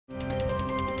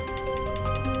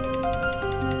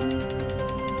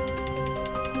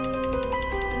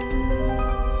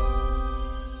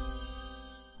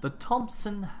The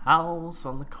Thompson house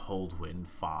on the Coldwind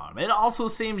farm. It also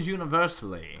seems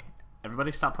universally.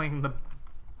 Everybody stop playing the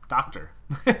doctor.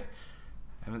 I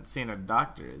haven't seen a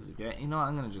doctor as of yet. You know what?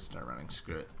 I'm going to just start running.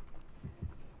 Screw it.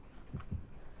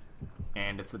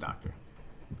 And it's the doctor.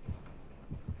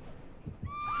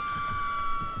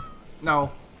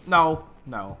 No. No.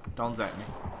 No. Don't zap me.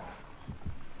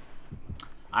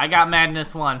 I got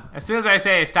Madness 1. As soon as I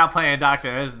say stop playing a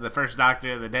doctor, this is the first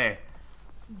doctor of the day.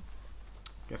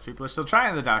 Guess people are still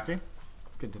trying the doctor.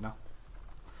 It's good to know.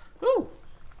 Ooh!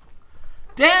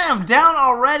 Damn! Down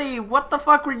already! What the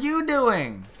fuck were you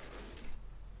doing?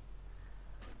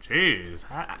 Jeez.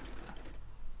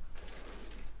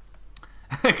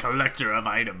 Collector of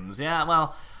items. Yeah,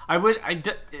 well,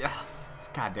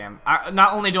 goddamn.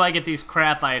 Not only do I get these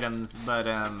crap items, but,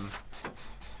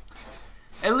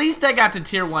 at least I got to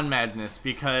tier 1 madness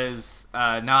because,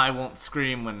 now I won't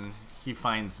scream when he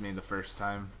finds me the first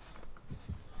time.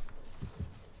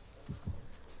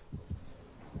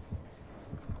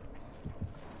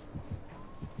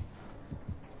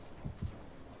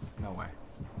 No way.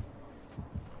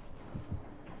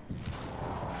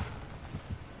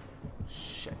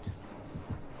 Shit.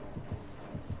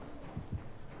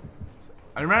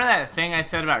 I remember that thing I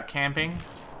said about camping?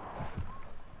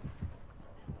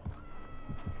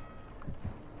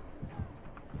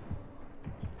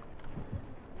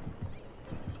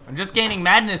 I'm just gaining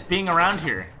madness being around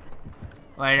here.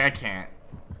 Like, I can't.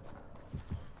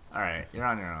 Alright, you're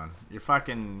on your own. You're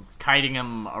fucking kiting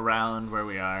him around where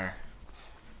we are.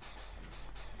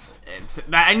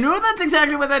 I knew that's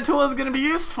exactly what that tool is going to be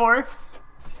used for.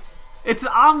 It's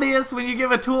obvious when you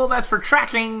give a tool that's for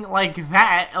tracking like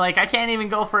that. Like, I can't even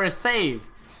go for a save.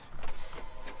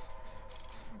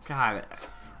 God.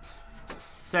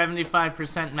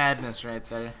 75% madness right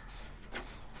there.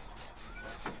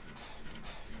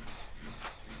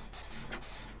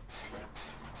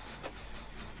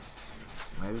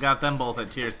 He's got them both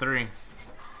at tier 3.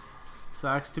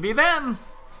 Sucks to be them.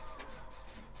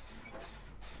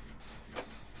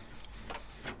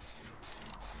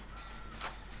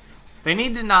 They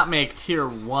need to not make tier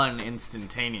 1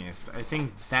 instantaneous. I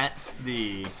think that's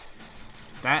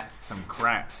some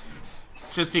crap.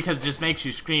 Just because it just makes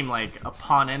you scream like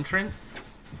upon entrance.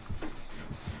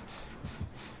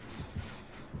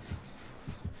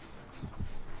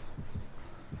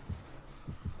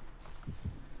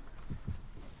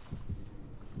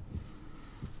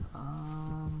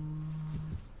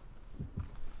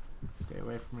 Stay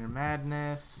away from your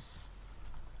madness.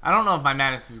 I don't know if my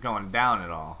madness is going down at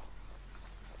all.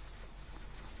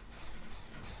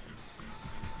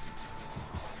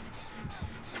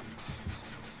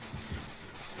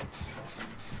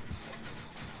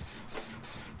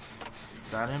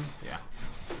 Is that him? Yeah.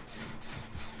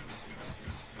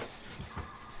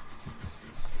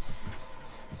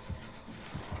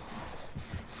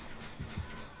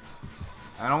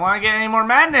 I don't want to get any more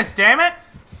madness, damn it!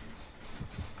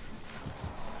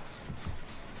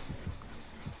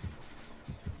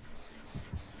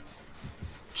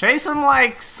 Chase him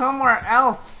like somewhere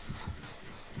else.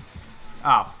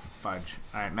 Oh, fudge.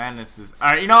 Alright, madness is...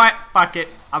 Alright, you know what? Fuck it.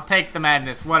 I'll take the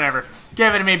madness. Whatever.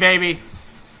 Give it to me, baby.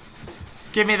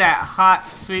 Give me that hot,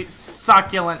 sweet,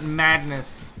 succulent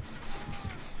madness.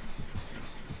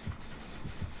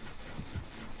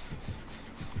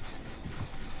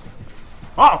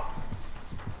 Oh!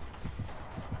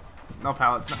 No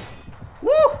pallets. No.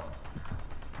 Woo!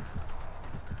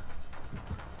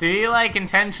 Did he, like,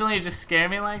 intentionally just scare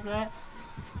me like that?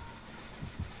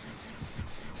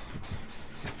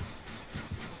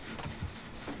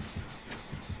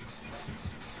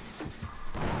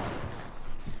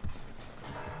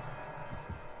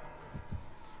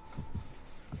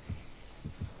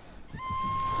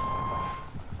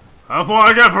 That's what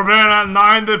I get for being at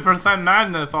 90%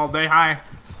 madness all day high.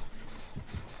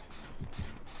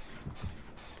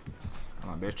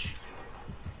 Come on, bitch.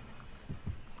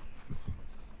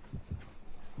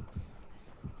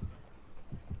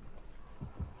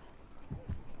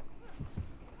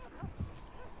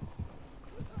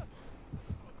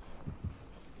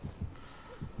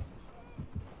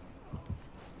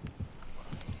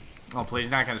 Oh, please,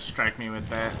 you're not gonna strike me with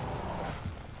that.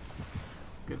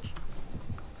 Good.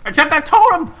 Except that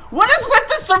totem! What is with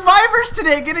the survivors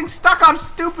today getting stuck on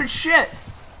stupid shit?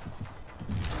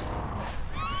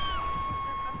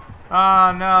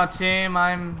 Oh no, team,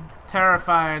 I'm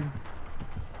terrified.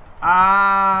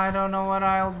 I don't know what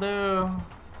I'll do.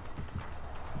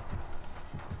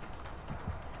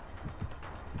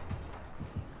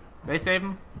 They save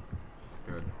him?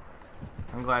 Good.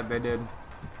 I'm glad they did.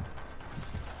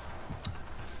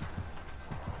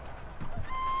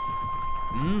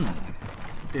 Mmm.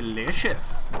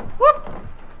 Delicious. Whoop!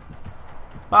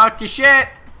 Fuck your shit!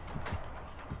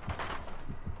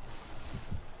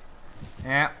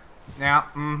 Yeah. Yeah.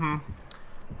 Mm-hmm.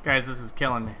 Guys, this is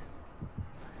killing me.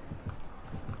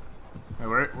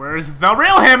 Where's the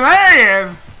real him? There he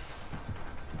is!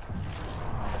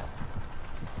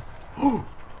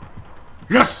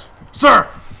 Yes, sir!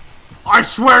 I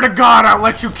swear to God I'll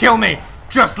let you kill me!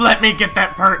 Just let me get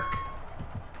that perk!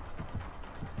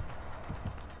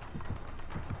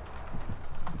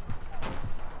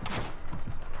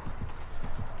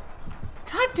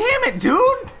 God damn it,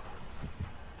 dude!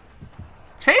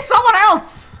 Chase someone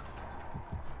else!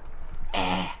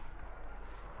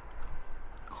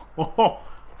 Oh.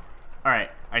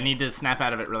 Alright, I need to snap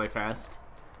out of it really fast.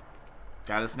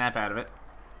 Gotta snap out of it.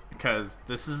 Because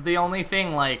this is the only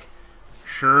thing, like...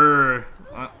 Sure.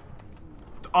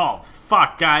 Oh,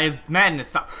 fuck, guys. Madness,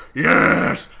 stop.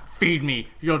 Yes! Feed me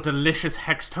your delicious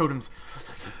hex totems.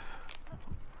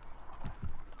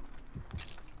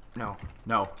 No,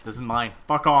 no, this is mine.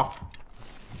 Fuck off.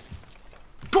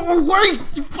 Go away,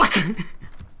 you fucking...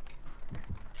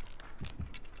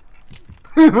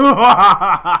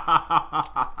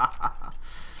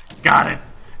 Got it.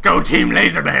 Go Team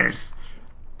Laser Bears.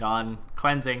 Done.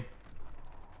 Cleansing.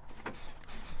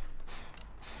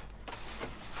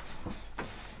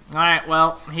 Alright,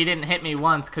 well, he didn't hit me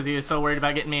once because he was so worried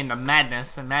about getting me into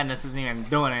madness, and madness isn't even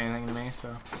doing anything to me,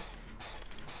 so...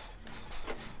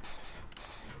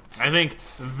 I think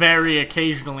very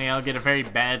occasionally I'll get a very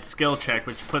bad skill check,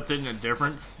 which puts it in a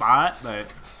different spot, but...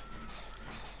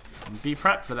 Be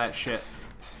prepped for that shit.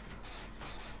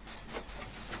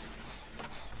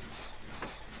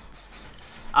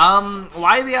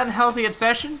 Why the unhealthy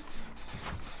obsession?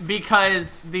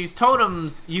 Because these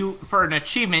totems, for an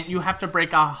achievement, you have to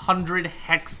break 100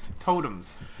 hexed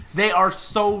totems. They are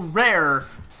so rare,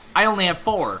 I only have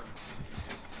 4.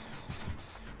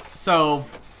 So,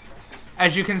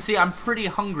 as you can see, I'm pretty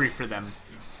hungry for them.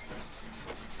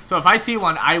 So if I see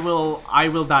one, I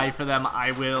will die for them.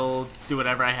 I will do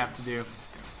whatever I have to do.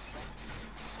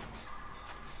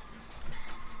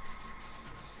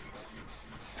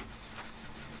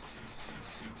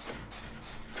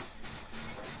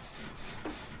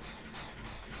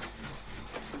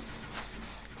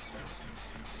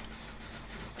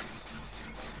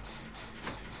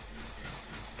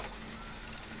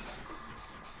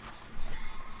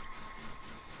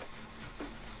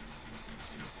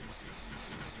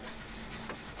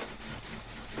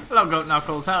 Hello, Goat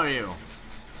Knuckles. How are you?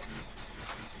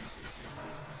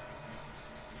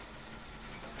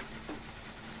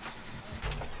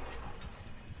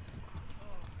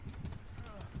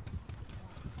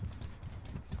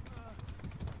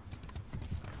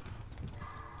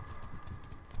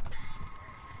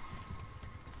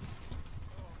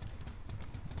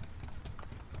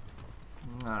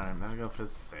 Alright, I'm gonna go for the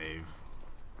save.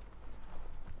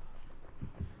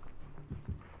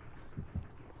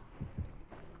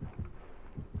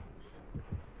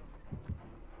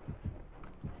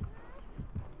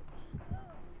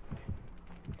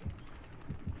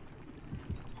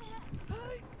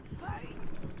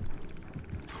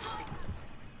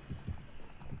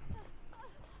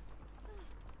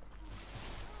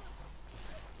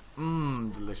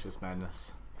 Delicious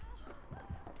madness.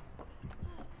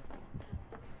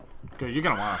 Good, you're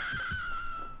gonna want her.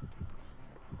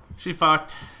 She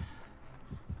fucked.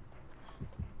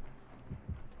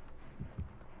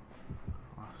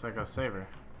 So I go save her.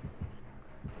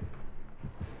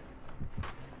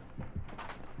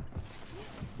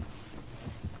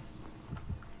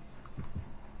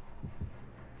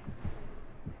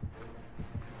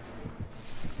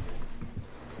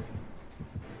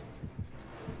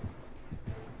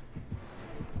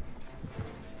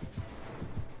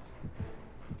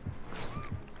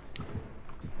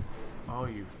 Oh,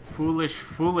 you foolish,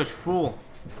 foolish fool.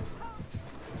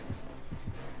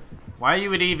 Why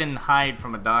you would even hide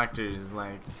from a doctor is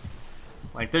like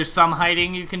there's some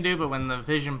hiding you can do, but when the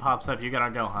vision pops up, you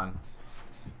gotta go, hon.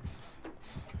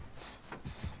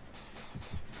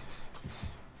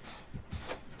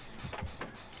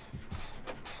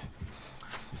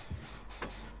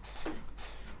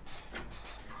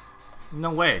 No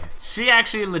way. She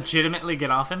actually legitimately get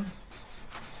off him?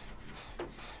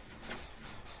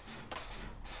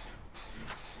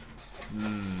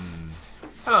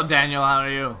 Hello, Daniel. How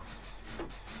are you?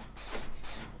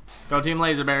 Go Team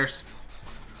Laser Bears.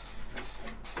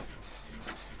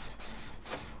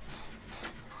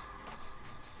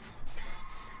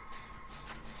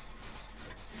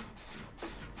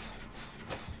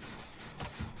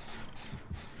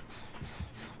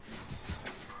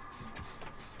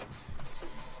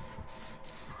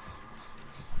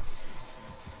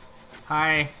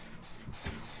 Hi.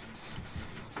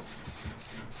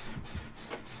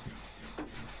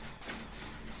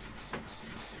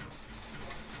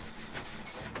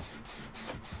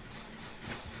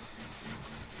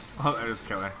 Oh, there's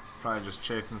Killer. Probably just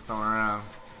chasing someone around.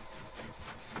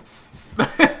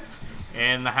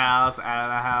 In the house, out of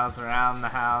the house, around the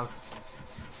house.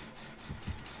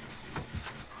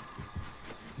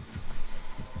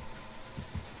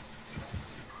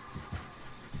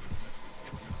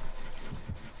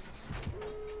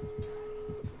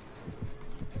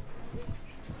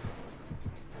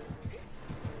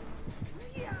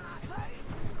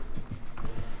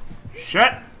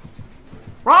 Shit!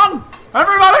 Run!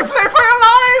 Everybody flee for your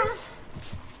lives!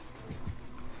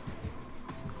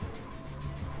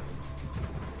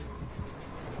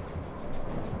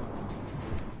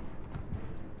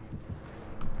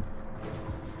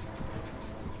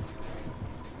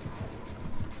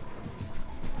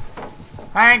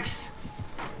 Thanks!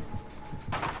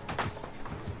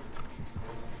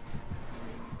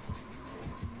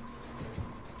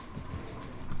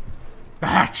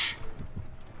 Batch!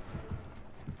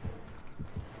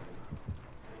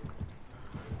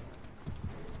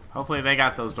 Hopefully they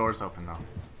got those doors open though.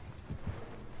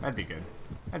 That'd be good.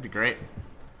 That'd be great.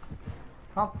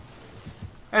 Well,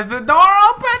 is the door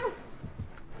open?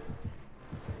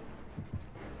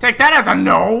 Take that as a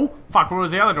no! Fuck, where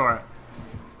was the other door at?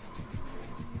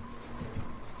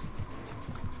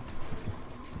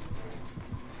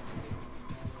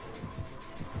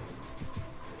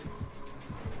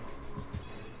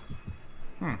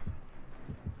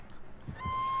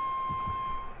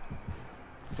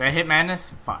 Did I hit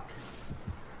madness? Fuck.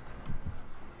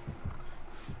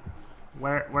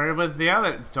 Where was the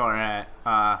other door at?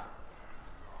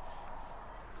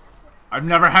 I've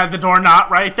never had the door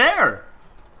not right there.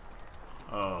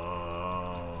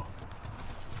 Oh.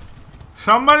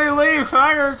 Somebody leave so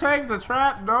I can take the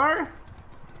trap door.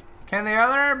 Can the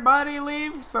other buddy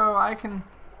leave so I can...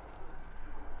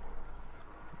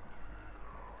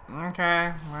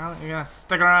 Okay, well, you're gonna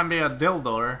stick around and be a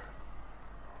dildo.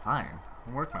 Fine.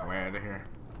 I'll work my way out of here.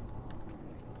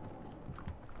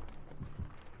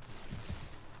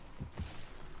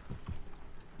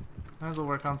 Might as well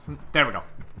work on some... There we go.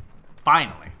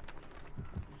 Finally.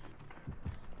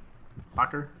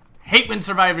 Fucker. Hate when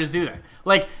survivors do that.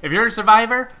 Like, if you're a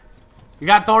survivor, you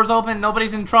got doors open,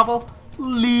 nobody's in trouble,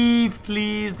 leave,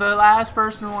 please. The last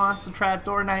person wants the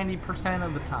trapdoor 90%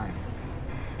 of the time.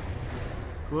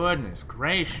 Goodness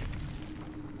gracious.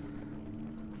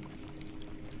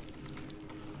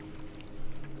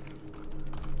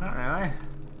 Not really.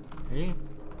 Hey.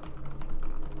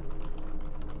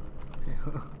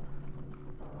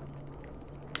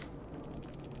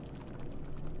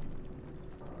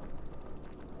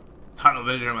 Tunnel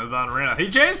vision with Unreal. He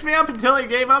chased me up until he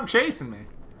gave up chasing me.